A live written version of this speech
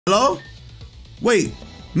Hello? Wait,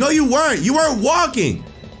 no you weren't. You weren't walking.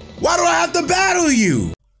 Why do I have to battle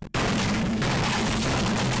you?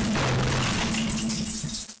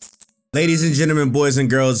 Ladies and gentlemen, boys and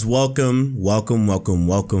girls, welcome, welcome, welcome,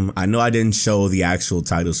 welcome. I know I didn't show the actual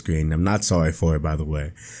title screen. I'm not sorry for it, by the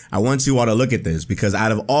way. I want you all to look at this because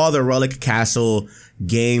out of all the Relic Castle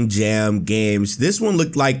Game Jam games, this one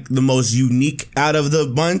looked like the most unique out of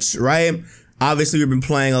the bunch, right? Obviously, we've been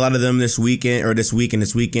playing a lot of them this weekend, or this week and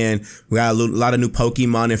this weekend. We got a lot of new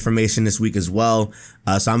Pokemon information this week as well.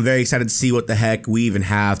 So I'm very excited to see what the heck we even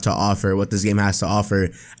have to offer, what this game has to offer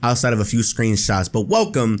outside of a few screenshots. But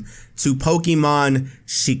welcome to Pokemon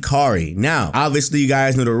Shikari. Now, obviously, you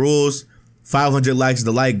guys know the rules. 500 likes is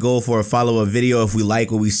the like goal for a follow-up video if we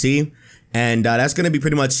like what we see. And that's going to be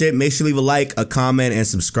pretty much it. Make sure you leave a like, a comment, and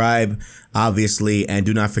subscribe, obviously. And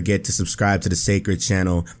do not forget to subscribe to the Sacred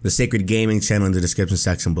channel, the Sacred Gaming channel in the description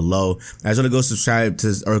section below. As well, go subscribe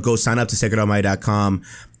to, or go sign up to SacredAlmighty.com.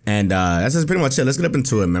 And that's just pretty much it. Let's get up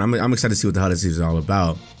into it, man. I'm excited to see what the hell this is all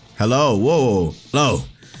about. Hello, whoa, hello.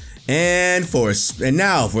 And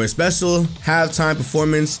now for a special halftime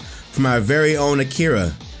performance from our very own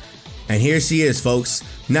Akira. And here she is, folks.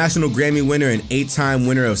 National Grammy winner and 8-time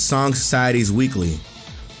winner of Song Society's Weekly.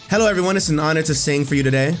 Hello everyone, it's an honor to sing for you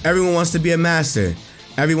today. Everyone wants to be a master.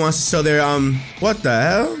 Everyone wants to show their, what the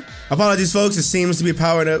hell? Apologies folks, it seems to be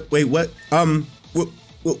powered up. Wait, what?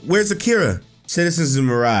 Where's Akira? Citizens of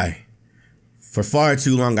Mirai. For far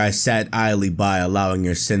too long I sat idly by, allowing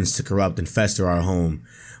your sins to corrupt and fester our home.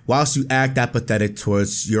 Whilst you act apathetic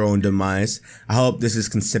towards your own demise, I hope this is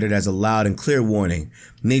considered as a loud and clear warning.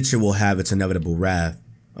 Nature will have its inevitable wrath.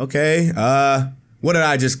 Okay, what did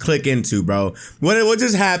I just click into, bro? What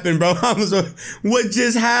just happened, bro? What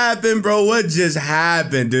just happened, bro? What just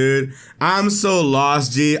happened, dude? I'm so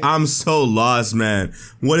lost, G. I'm so lost, man.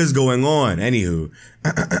 What is going on? Anywho.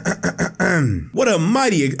 What a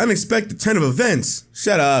mighty, unexpected turn of events.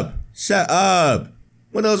 Shut up. Shut up.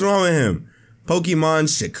 What the hell's wrong with him? Pokemon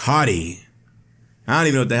Shikari. I don't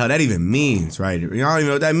even know what the hell that even means, right? I don't even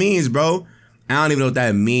know what that means, bro. I don't even know what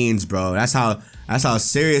that means, bro. That's how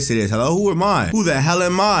serious it is. Hello? Who am I? Who the hell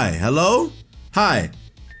am I? Hello? Hi.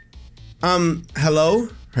 Hello?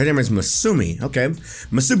 Her name is Masumi. Okay.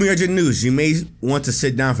 Masumi, urgent news. You may want to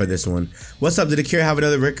sit down for this one. What's up? Did Akira have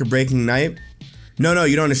another record-breaking night? No,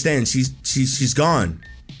 you don't understand. She's gone.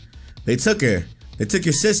 They took her. They took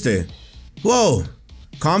your sister. Whoa.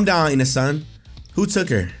 Calm down, Ina-san. Who took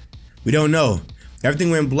her? We don't know.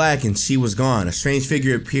 Everything went black and she was gone. A strange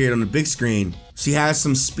figure appeared on the big screen. He had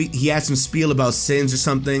some spiel about sins or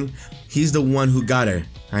something. He's the one who got her.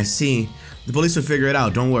 I see. The police will figure it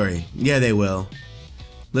out, don't worry. Yeah, they will.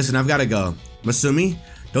 Listen, I've gotta go. Masumi,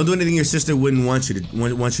 don't do anything your sister wouldn't want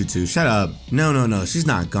you to. Shut up. No, she's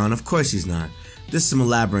not gone. Of course she's not. This is some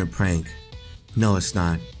elaborate prank. No, it's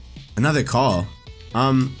not. Another call.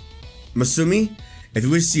 Masumi, if you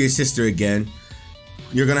wish to see your sister again,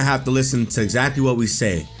 you're gonna have to listen to exactly what we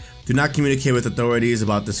say. Do not communicate with authorities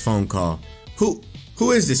about this phone call.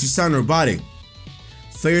 Who is this? You sound robotic.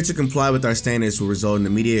 Failure to comply with our standards will result in the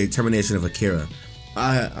immediate termination of Akira.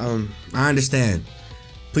 I understand.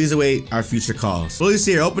 Please await our future calls. Police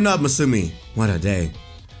here, open up, Masumi. What a day.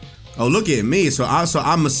 Oh, look at me.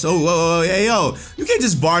 Whoa, hey, yo. You can't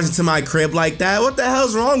just barge into my crib like that. What the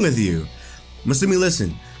hell's wrong with you? Masumi,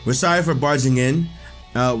 listen. We're sorry for barging in.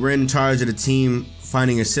 We're in charge of the team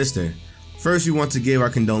finding your sister. First, we want to give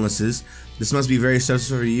our condolences. This must be very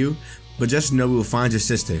stressful for you, but just know we will find your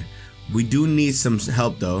sister. We do need some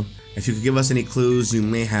help though. If you could give us any clues you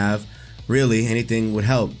may have, really, anything would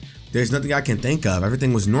help. There's nothing I can think of.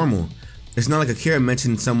 Everything was normal. It's not like Akira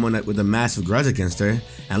mentioned someone with a massive grudge against her,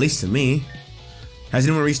 at least to me. Has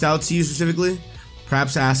anyone reached out to you specifically?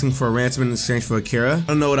 Perhaps asking for a ransom in exchange for Akira? I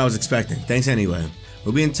don't know what I was expecting. Thanks anyway.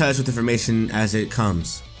 We'll be in touch with information as it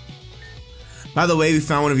comes. By the way, we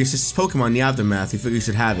found one of your sister's Pokemon in the aftermath. We figured you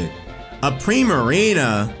should have it. A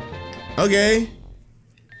Primarina? Okay.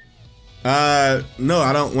 No,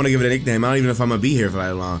 I don't want to give it a nickname. I don't even know if I'm gonna be here for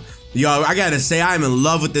that long. Yo, I gotta say, I'm in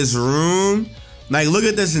love with this room. Like, look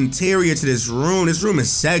at this interior to this room. This room is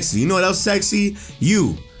sexy. You know what else sexy?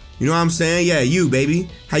 You. You know what I'm saying? Yeah, you, baby.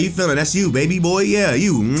 How you feeling? That's you, baby boy. Yeah,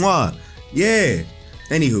 you. Mwah. Yeah.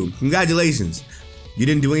 Anywho, congratulations. You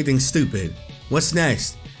didn't do anything stupid. What's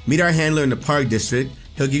next? Meet our handler in the park district.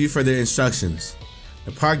 He'll give you further instructions.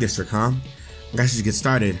 The park district, huh? I guess you should get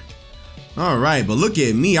started. Alright, but look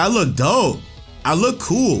at me. I look dope. I look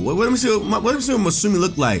cool. Let me see what Masumi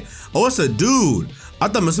look like. Oh, it's a dude. I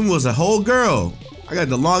thought Masumi was a whole girl. I got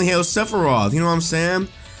the long hair Sephiroth. You know what I'm saying?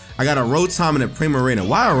 I got a Rotom and a Primarina.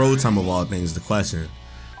 Why a Rotom of all things is the question.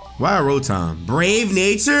 Why a Rotom? Brave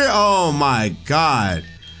Nature? Oh my god.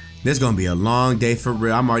 This is gonna be a long day for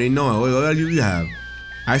real. I'm already knowing. What do you have?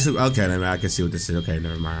 Actually, okay, I can see what this is. Okay,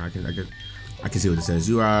 never mind. I can see what this says.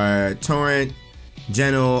 You are Torrent,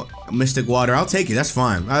 Gentle, Mystic Water. I'll take it. That's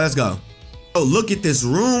fine. All right, let's go. Oh, look at this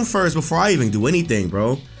room first before I even do anything,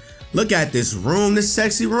 bro. Look at this room. This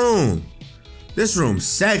sexy room. This room's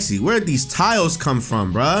sexy. Where'd these tiles come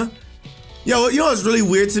from, bruh? Yo, you know what's really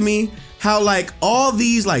weird to me? How like all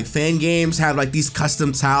these like fan games have like these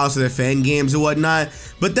custom tiles for their fan games and whatnot,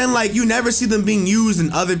 but then like you never see them being used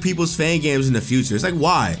in other people's fan games in the future. It's like,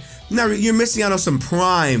 why? You're missing out on some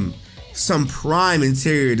prime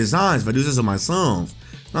interior designs if I do this on myself.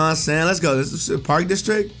 You know what I'm saying? Let's go. This is a park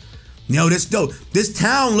district. Yo, this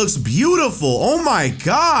town looks beautiful. Oh my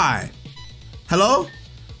god. Hello?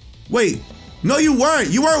 Wait, no you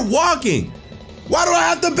weren't walking. Why do I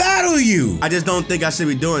have to battle you? I just don't think I should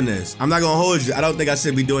be doing this. I'm not gonna hold you. I don't think I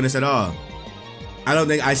should be doing this at all. I don't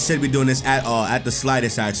think I should be doing this at all, at the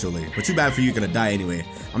slightest actually. But too bad for you, you're gonna die anyway.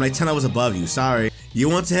 I'm like 10 levels above you, sorry. You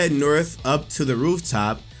want to head north up to the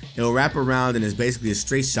rooftop. It'll wrap around and it's basically a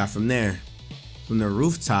straight shot from there. From the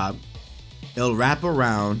rooftop, it'll wrap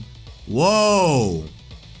around. Whoa!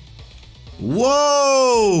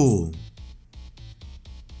 Whoa!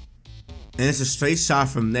 And it's a straight shot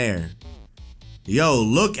from there. Yo,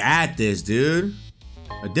 look at this, dude.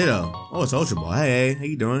 A ditto. Oh, it's Ultra Ball. Hey, how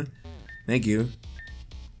you doing? Thank you.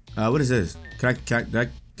 What is this? Can I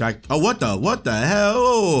oh, what the hell?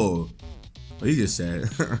 Oh, he just said.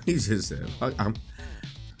 He just said. I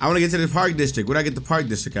want to get to the park district. Where'd I get the park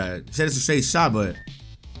district at? He said it's a straight shot, but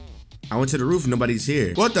I went to the roof and nobody's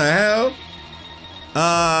here. What the hell?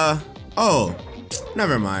 Oh,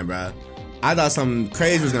 never mind, bro. I thought something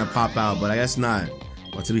crazy was gonna pop out, but I guess not.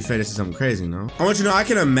 Well, to be fair, this is something crazy, no? I want you to know, I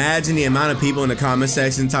can imagine the amount of people in the comment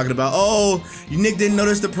section talking about, oh, Nick didn't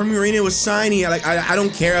notice the Primarina was shiny. I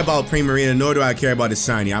don't care about Primarina, nor do I care about it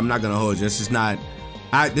shiny. I'm not gonna hold you. It's just not.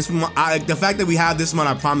 The fact that we have this one,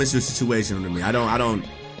 I promise you, a situation with me. I don't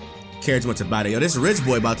care too much about it. Yo, this rich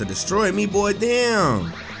boy about to destroy me, boy.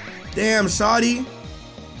 Damn, shawty.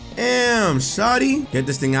 Damn, shawty. Get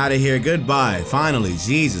this thing out of here. Goodbye. Finally,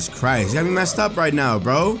 Jesus Christ. You got me messed up right now,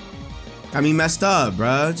 bro. Got me messed up,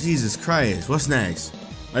 bro. Jesus Christ. What's next?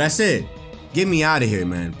 Oh, that's it. Get me out of here,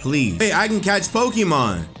 man. Please. Hey, I can catch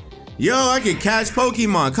Pokemon. Yo, I can catch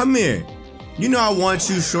Pokemon. Come here. You know I want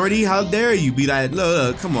you, shorty. How dare you be like,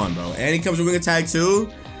 look, come on, bro. And he comes with Wing Attack too.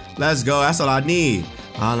 Let's go. That's all I need.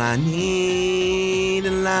 All I need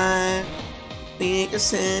in life. Make a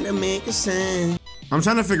sound to make a sound. I'm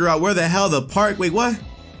trying to figure out where the hell the park. Wait, what?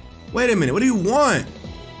 Wait a minute. What do you want?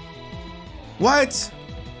 What?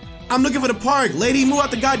 I'm looking for the park. Lady, move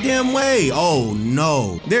out the goddamn way. Oh,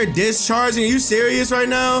 no. They're discharging. Are you serious right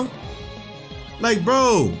now? Like,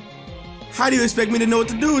 bro, how do you expect me to know what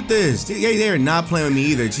to do with this? They are not playing with me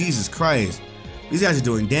either. Jesus Christ. These guys are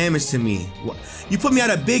doing damage to me. You put me at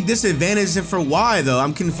a big disadvantage, and for why, though?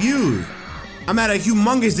 I'm confused. I'm at a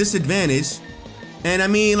humongous disadvantage. And I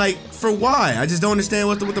mean, like, for why? I just don't understand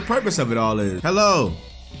what the purpose of it all is. Hello.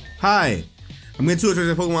 Hi. I'm gonna choose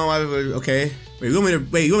a Pokemon. Okay. Wait, you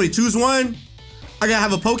want me to choose one? I gotta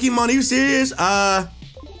have a Pokemon. Are you serious?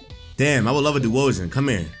 Damn, I would love a Duosion. Come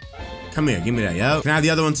here. Come here, give me that, yo. Can I have the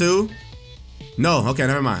other one too? No, okay,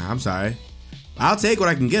 never mind. I'm sorry. I'll take what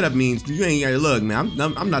I can get. I mean, you ain't gotta look, man.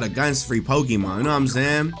 I'm not a guns-free Pokemon. You know what I'm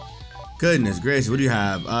saying? Goodness gracious, what do you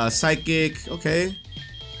have? Psychic. Okay.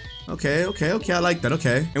 Okay. I like that.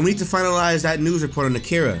 Okay. And we need to finalize that news report on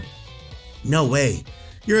Akira. No way.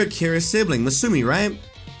 You're Akira's sibling, Masumi, right?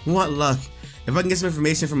 What luck. If I can get some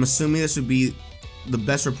information from Masumi, this would be the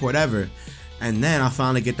best report ever. And then I'll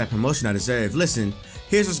finally get that promotion I deserve. Listen,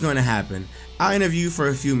 here's what's going to happen. I'll interview you for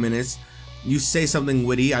a few minutes. You say something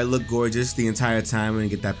witty. I look gorgeous the entire time and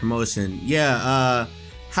get that promotion. Yeah,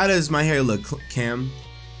 how does my hair look, Cam?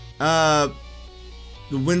 The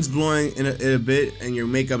wind's blowing in a bit and your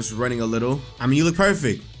makeup's running a little. I mean, you look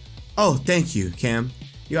perfect. Oh, thank you, Cam.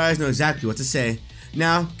 You always know exactly what to say.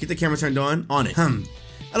 Now, get the camera turned on it.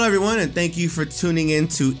 Hello everyone, and thank you for tuning in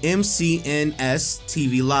to MCNS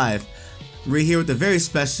TV Live. We're here with a very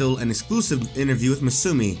special and exclusive interview with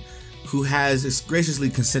Masumi, who has graciously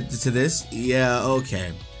consented to this. Yeah,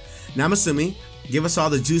 okay. Now Masumi, give us all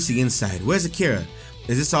the juicy insight. Where's Akira?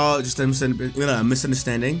 Is this all just a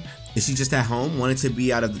misunderstanding? Is she just at home, wanting to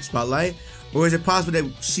be out of the spotlight? Or is it possible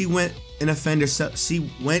that she went and offended herself? She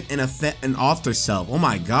went and offed herself. Oh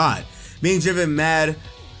my god. Being driven mad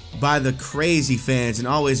by the crazy fans and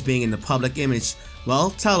always being in the public image.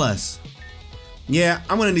 Well, tell us. Yeah,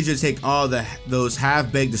 I'm gonna need you to take all those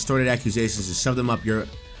half-baked, distorted accusations and shove them up your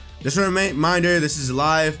Just a reminder, this is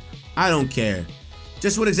live. I don't care.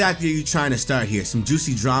 Just what exactly are you trying to start here? Some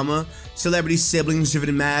juicy drama? Celebrity siblings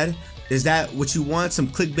driven mad? Is that what you want? Some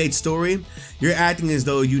clickbait story? You're acting as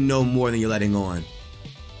though you know more than you're letting on.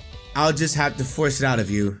 I'll just have to force it out of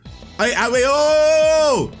you. Wait,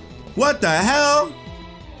 oh! What the hell?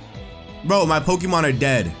 Bro, my Pokemon are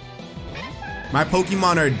dead. My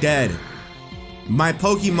Pokemon are dead. My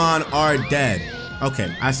Pokemon are dead.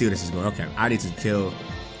 Okay, I see where this is going. Okay, I need to kill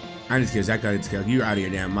Zach. I need to kill. You're out of your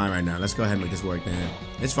damn mind right now. Let's go ahead and make this work, then.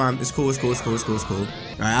 It's fine. It's cool. It's cool. It's cool. It's cool. It's cool. All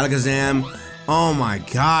right, Alakazam. Oh my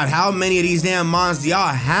God, how many of these damn mons do y'all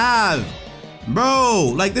have,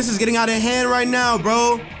 bro? Like, this is getting out of hand right now,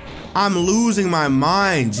 bro. I'm losing my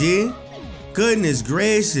mind, G. Goodness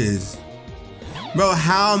gracious, bro.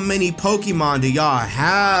 How many Pokemon do y'all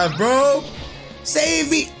have, bro?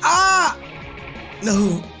 Save me! Ah!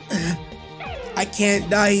 No, I can't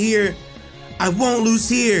die here. I won't lose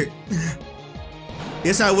here.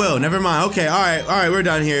 Yes, I will. Never mind. Okay, all right, we're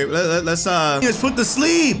done here. Let's put to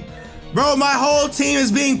sleep, bro. My whole team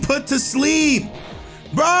is being put to sleep,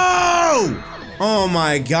 bro. Oh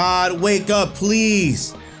my God, wake up,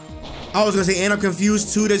 please. I was gonna say, and I'm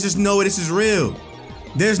confused too. There's just no way this is real.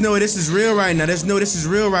 There's no way this is real right now. There's no way this is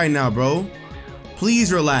real right now, bro.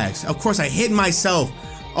 Please relax. Of course, I hit myself.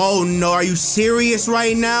 Oh no, are you serious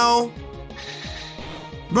right now?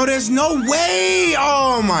 Bro, there's no way.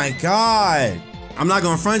 Oh my God. I'm not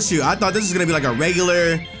gonna front you. I thought this was gonna be like a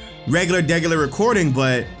regular recording,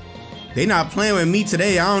 but they not playing with me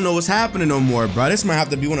today. I don't know what's happening no more, bro. This might have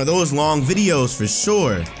to be one of those long videos for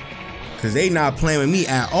sure. Cause they not playing with me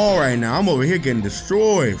at all right now. I'm over here getting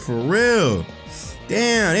destroyed, for real.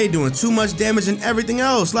 Damn, they doing too much damage and everything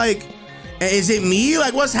else. Like, is it me?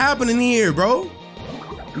 Like, what's happening here, bro?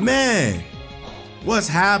 Man, what's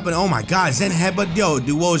happening? Oh my God, Zen Headbutt. Yo,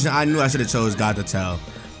 Duosion, I knew I should have chose God to Tell.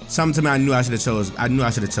 Something to me, I knew I should have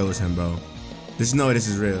chose him, bro. There's no way this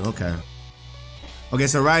is real. Okay. Okay,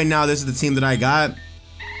 so right now, this is the team that I got.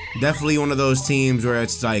 Definitely one of those teams where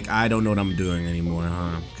it's like, I don't know what I'm doing anymore,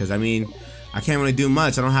 huh? Because, I mean, I can't really do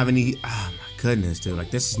much. I don't have any... Oh, my goodness, dude.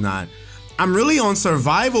 Like, this is not... I'm really on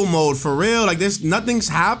survival mode, for real. Like, nothing's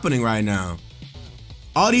happening right now.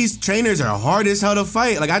 All these trainers are hard as hell to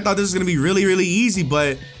fight. Like, I thought this was going to be really, really easy,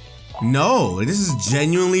 but... No, this is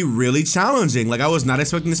genuinely really challenging. Like, I was not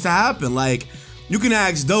expecting this to happen. Like, you can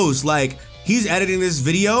ask Dose, like, he's editing this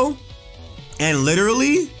video, and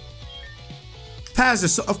literally...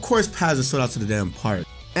 of course Paz sold out to the damn part.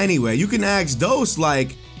 Anyway, you can ask Dose,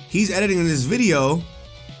 like, he's editing this video,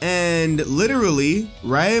 and literally,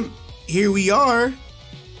 right, here we are.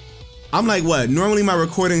 I'm like, what? Normally my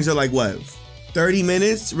recordings are like, what, 30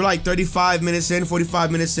 minutes? We're like 35 minutes in,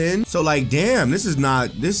 45 minutes in. So like, damn, this is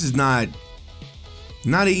not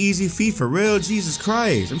an easy feat, for real. Jesus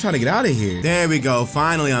Christ, I'm trying to get out of here. There we go,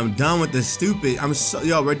 finally, I'm done with this stupid,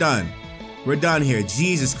 yo, we're done. We're done here.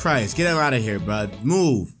 Jesus Christ. Get him out of here, bro.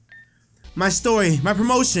 Move. My story, my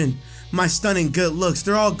promotion, my stunning good looks,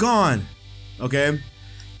 they're all gone. Okay?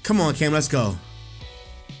 Come on, Cam, let's go.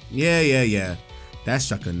 Yeah. That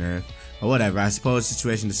struck a nerve. But whatever, I suppose the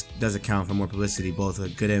situation does account for more publicity, both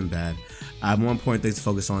good and bad. I have more important things to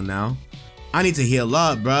focus on now. I need to heal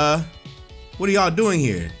up, bruh. What are y'all doing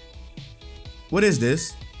here? What is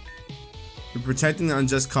this? You're protecting the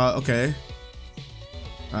unjust cause. Okay.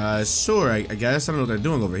 Sure, I guess. I don't know what they're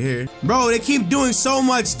doing over here. Bro, they keep doing so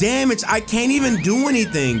much damage. I can't even do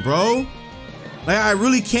anything, bro. Like, I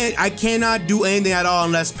really can't. I cannot do anything at all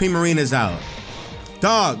unless Primarina's out.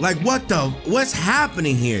 Dog, like, what's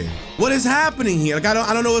happening here? What is happening here? Like,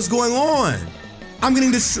 I don't know what's going on. I'm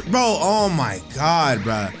getting this, bro. Oh my God,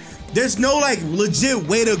 bro. There's no, like, legit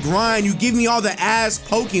way to grind. You give me all the ass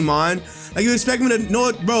Pokemon. Like, you expect me to know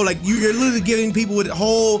it, bro. Like, you're literally giving people with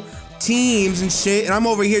whole teams and shit, and I'm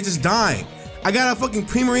over here just dying. I got a fucking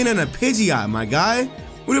Primarina and a Pidgeot, my guy.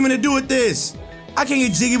 What am I gonna do with this? I can't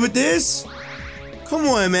get jiggy with this. Come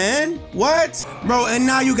on, man. What? Bro, and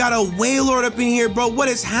now you got a Wailord up in here, bro. What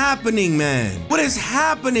is happening, man? What is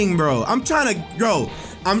happening, bro? I'm trying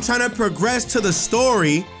to progress to the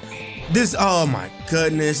story. Oh my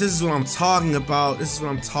goodness. This is what I'm talking about.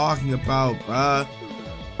 Bruh.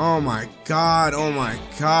 Oh my God.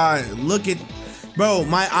 Look at... Bro,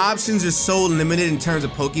 my options are so limited in terms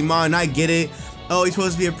of Pokemon, and I get it. Oh, he's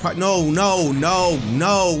supposed to be a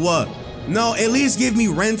no, at least give me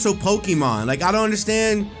rental Pokemon. Like, I don't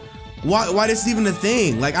understand why this is even a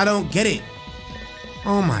thing. Like, I don't get it.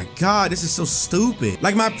 Oh my God, this is so stupid.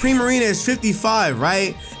 Like, my Primarina is 55,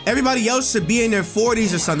 right? Everybody else should be in their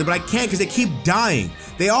 40s or something, but I can't because they keep dying.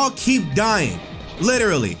 They all keep dying.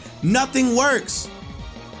 Literally. Nothing works.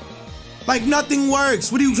 Like nothing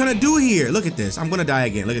works. What are you trying to do here? Look at this. I'm gonna die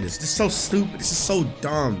again. Look at this. This is so stupid. This is so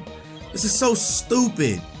dumb. This is so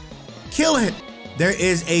stupid. Kill it. There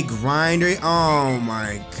is a grinder. Oh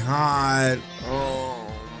my god. Oh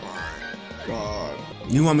my god.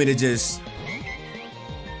 You want me to just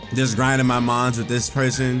grind in my mons with this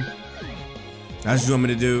person? That's what you want me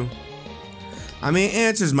to do? I mean,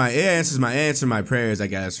 answer my prayers, I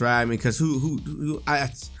guess, right? I mean, cause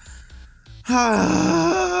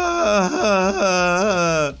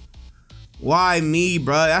why me,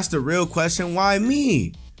 bro? That's the real question. Why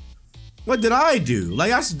me? What did I do?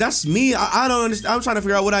 Like that's me. I don't understand. I'm trying to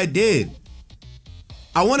figure out what I did.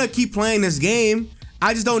 I want to keep playing this game.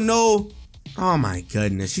 I just don't know. Oh my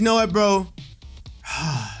goodness. You know what, bro?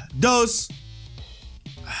 Dose.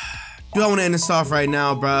 Do I want to end this off right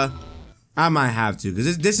now, bro? I might have to,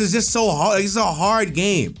 because this is just so hard. It's a hard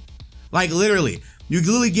game. Like literally, you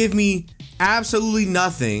literally give me absolutely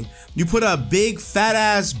nothing. You put a big fat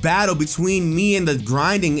ass battle between me and the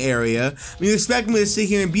grinding area. You expect me to sit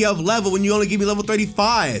here and be up level when you only give me level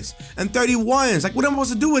 35s and 31s. Like, what am I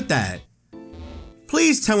supposed to do with that?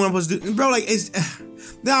 Please tell me what I'm supposed to do. Bro, like, it's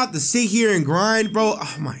now I have to sit here and grind, bro.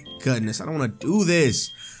 Oh my goodness, I don't want to do this.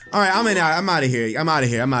 All right, I'm out of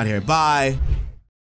here. Bye.